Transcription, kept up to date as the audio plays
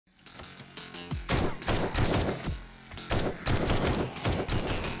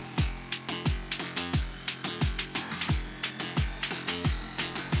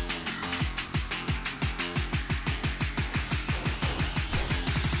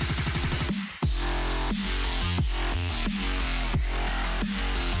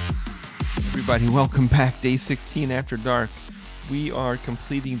everybody, welcome back. Day 16 after dark. We are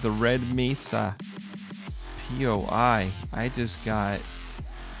completing the Red Mesa POI. I just got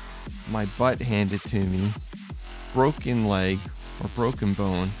my butt handed to me. Broken leg or broken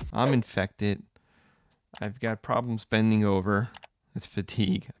bone. I'm infected. I've got problems bending over. It's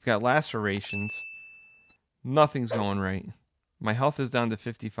fatigue. I've got lacerations. Nothing's going right. My health is down to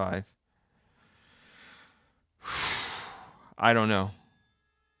 55. I don't know.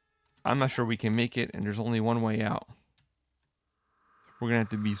 I'm not sure we can make it, and there's only one way out. We're going to have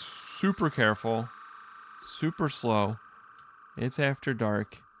to be super careful, super slow. It's after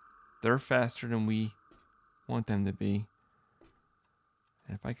dark. They're faster than we want them to be.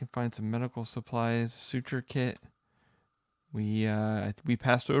 And if I can find some medical supplies, suture kit. We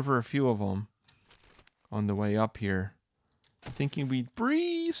passed over a few of them on the way up here, thinking we'd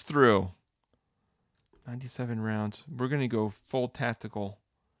breeze through. 97 rounds. We're going to go full tactical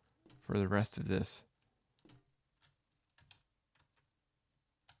for the rest of this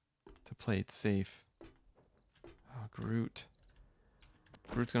to play it safe. Oh, Groot.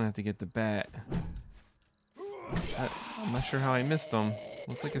 Groot's going to have to get the bat. I'm not sure how I missed them.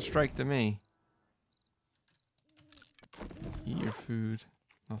 Looks like a strike to me. Eat your food.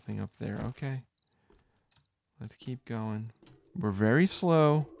 Nothing up there. Okay. Let's keep going. We're very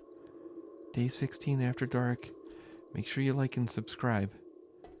slow. Day 16 after dark. Make sure you like and subscribe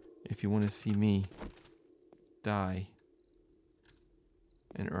if you want to see me die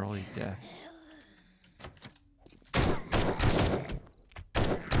an early death.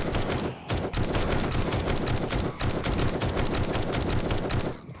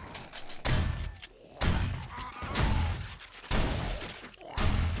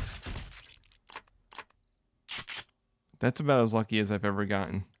 That's about as lucky as I've ever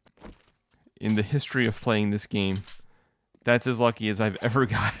gotten in the history of playing this game. That's as lucky as I've ever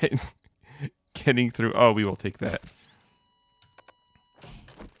gotten getting through. Oh, we will take that.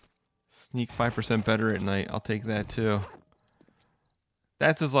 Sneak 5% better at night. I'll take that too.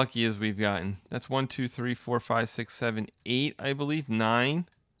 That's as lucky as we've gotten. That's 1, 2, 3, 4, 5, 6, 7, 8, I believe. 9.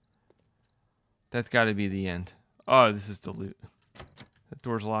 That's got to be the end. Oh, this is the loot. That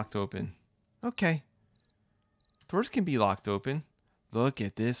door's locked open. Okay. Doors can be locked open. Look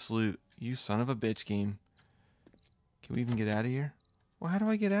at this loot. You son of a bitch, game. Can we even get out of here? Well, how do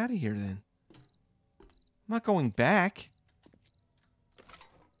I get out of here then? I'm not going back.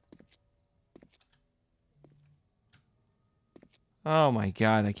 Oh my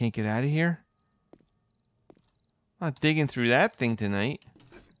god, I can't get out of here? I'm not digging through that thing tonight.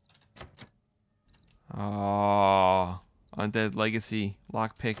 Oh, Undead Legacy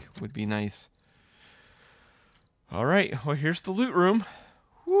lockpick would be nice. Alright, well here's the loot room.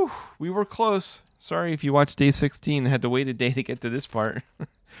 Whew, we were close. Sorry if you watched day 16 and had to wait a day to get to this part.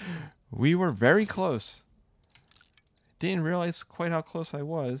 We were very close. Didn't realize quite how close I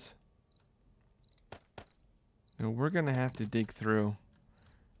was. You know, we're going to have to dig through.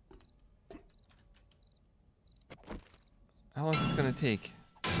 How long is this going to take?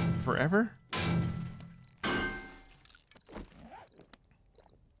 Forever?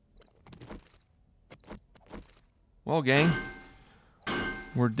 Well, gang,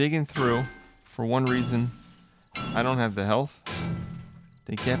 we're digging through for one reason. I don't have the health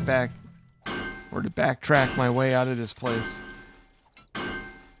to get back or to backtrack my way out of this place.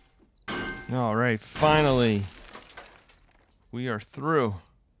 All right, finally, we are through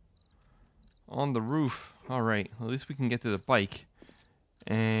on the roof. All right, at least we can get to the bike.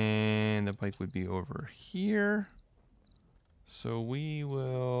 And the bike would be over here. So we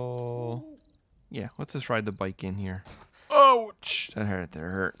will... Yeah, let's just ride the bike in here. Ouch! That had to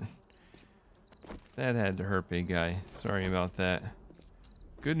hurt. That had to hurt, big guy. Sorry about that.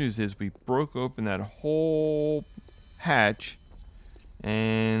 Good news is we broke open that whole hatch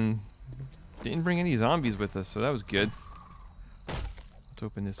and didn't bring any zombies with us, so that was good. Let's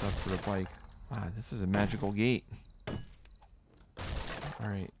open this up for the bike. Ah, this is a magical gate.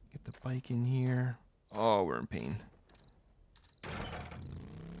 Alright, get the bike in here. Oh, we're in pain.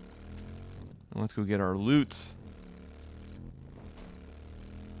 Let's go get our loots.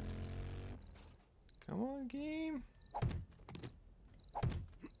 Come on, game.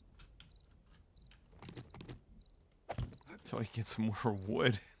 So I get some more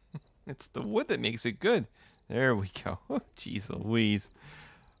wood. It's the wood that makes it good. There we go. Jeez Louise.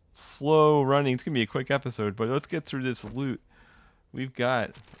 Slow running. It's going to be a quick episode, but let's get through this loot. We've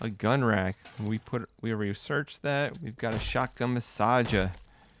got a gun rack. We researched that. We've got a shotgun massager.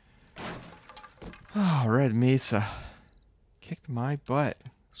 Oh, Red Mesa. Kicked my butt.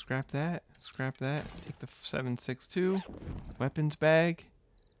 Scrap that. Scrap that. Take the 7.62. Weapons bag.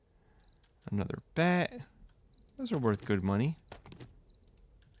 Another bat. Those are worth good money.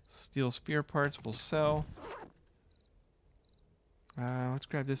 Steel spear parts will sell. Let's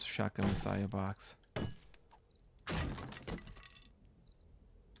grab this shotgun Messiah box.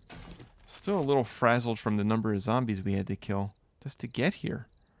 Still a little frazzled from the number of zombies we had to kill just to get here.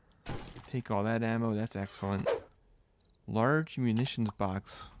 Take all that ammo. That's excellent. Large munitions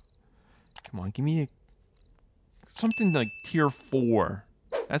box. Come on, give me something like tier 4.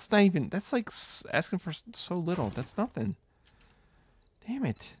 That's not even... That's like asking for so little. That's nothing. Damn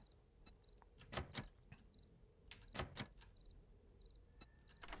it.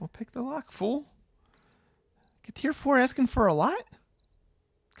 Well, pick the lock, fool. Get tier 4 asking for a lot?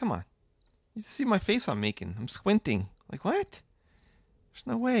 Come on. You see my face I'm making. I'm squinting. Like, what? There's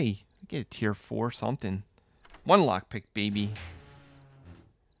no way. I get a tier 4 something. 1 lockpick, baby.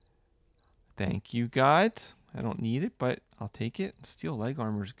 Thank you, God. I don't need it, but I'll take it. Steel leg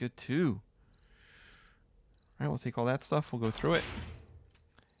armor is good, too. Alright, we'll take all that stuff. We'll go through it.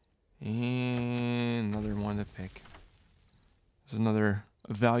 And another one to pick. There's another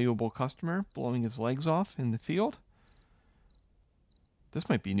valuable customer blowing his legs off in the field. This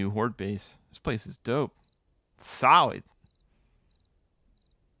might be new horde base. This place is dope. Solid.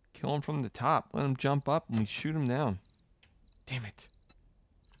 Kill him from the top. Let him jump up and we shoot him down. Damn it.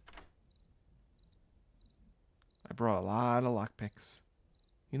 I brought a lot of lockpicks.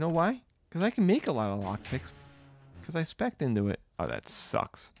 You know why? Because I can make a lot of lockpicks. Because I spec'd into it. Oh, that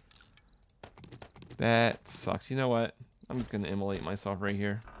sucks. That sucks. You know what? I'm just going to immolate myself right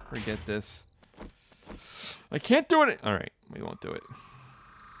here. Forget this. I can't do it. Alright, we won't do it.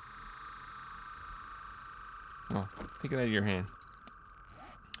 Oh, take it out of your hand.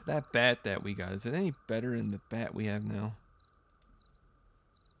 That bat that we got, is it any better than the bat we have now?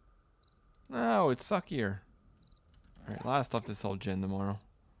 No, it's suckier. Alright, a lot of stuff to sell Jen tomorrow.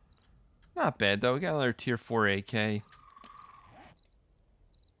 Not bad though, we got another tier 4 AK.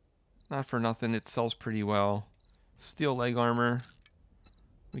 Not for nothing, it sells pretty well. Steel leg armor.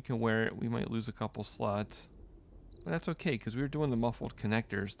 We can wear it, we might lose a couple slots. But that's okay, because we were doing the muffled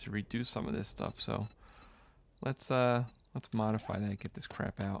connectors to reduce some of this stuff, so... Let's modify that, get this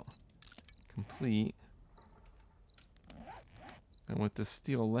crap out. Complete. And with the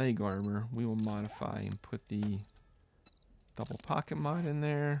steel leg armor, we will modify and put the double pocket mod in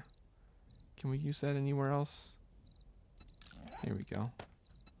there. Can we use that anywhere else? Here we go.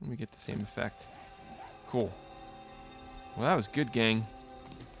 Let me get the same effect. Cool. Well, that was good, gang.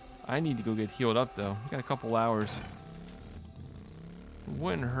 I need to go get healed up, though. We got a couple hours. It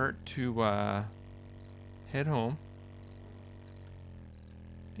wouldn't hurt to head home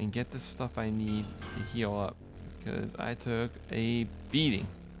and get the stuff I need to heal up, because I took a beating.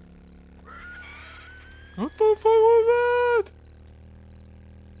 What the fuck was that?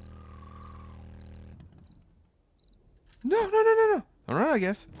 No. Don't run out of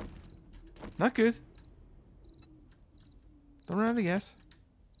gas. Not good. Don't run out of gas.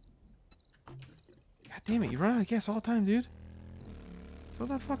 God damn it, you run out of gas all the time, dude. Fill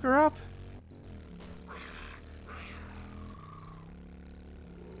that fucker up.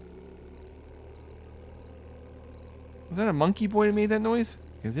 Was that a monkey boy that made that noise?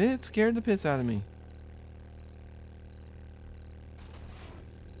 Because it scared the piss out of me.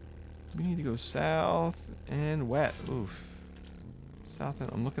 We need to go south and west. Oof. South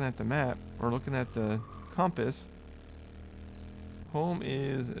and... I'm looking at the map. Or looking at the compass. Home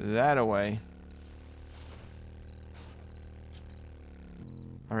is that away.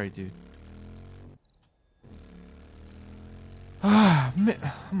 Alright, dude. Ah, oh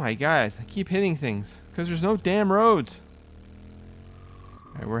my god. I keep hitting things. Because there's no damn roads.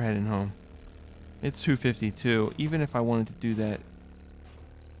 Alright, we're heading home. It's 2:52. Even if I wanted to do that.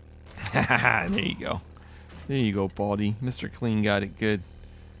 There you go. There you go, Baldy. Mr. Clean got it good.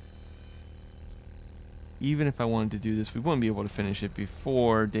 Even if I wanted to do this, we wouldn't be able to finish it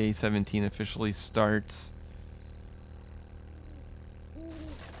before day 17 officially starts.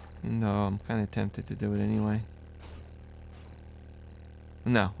 No, I'm kind of tempted to do it anyway.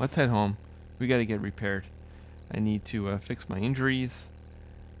 No, let's head home. We got to get repaired. I need to fix my injuries.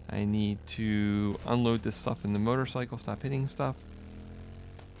 I need to unload this stuff in the motorcycle. Stop hitting stuff.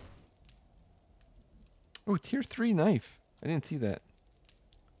 Oh, tier 3 knife. I didn't see that.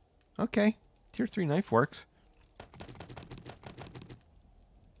 Okay. Tier 3 knife works.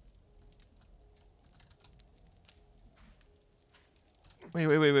 Wait.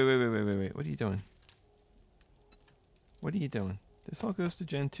 What are you doing? What are you doing? This all goes to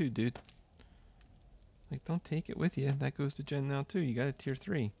Gen 2, dude. Like, don't take it with you. That goes to Gen now, too. You got a tier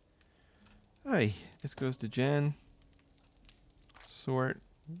 3. Hey, this goes to Gen. Sort.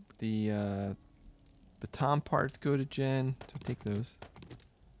 The baton parts go to Jen, so take those.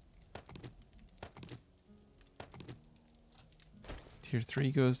 Tier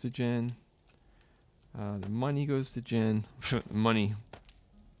 3 goes to Jen. The money goes to Jen. The money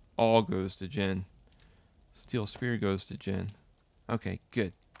all goes to Jen. Steel spear goes to Jen. Okay,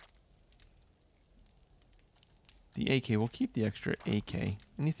 good. The AK, we'll keep the extra AK.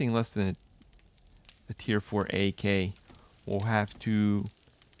 Anything less than a tier 4 AK will have to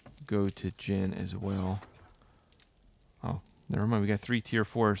go to Jen as well. Oh, never mind. We got 3 tier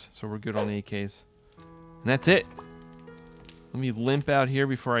 4s, so we're good on AKs. And that's it. Let me limp out here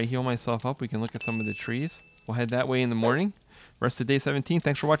before I heal myself up. We can look at some of the trees. We'll head that way in the morning. Rest of day 17.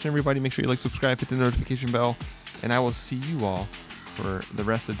 Thanks for watching, everybody. Make sure you like, subscribe, hit the notification bell. And I will see you all for the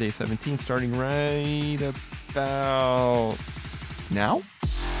rest of day 17, starting right about now.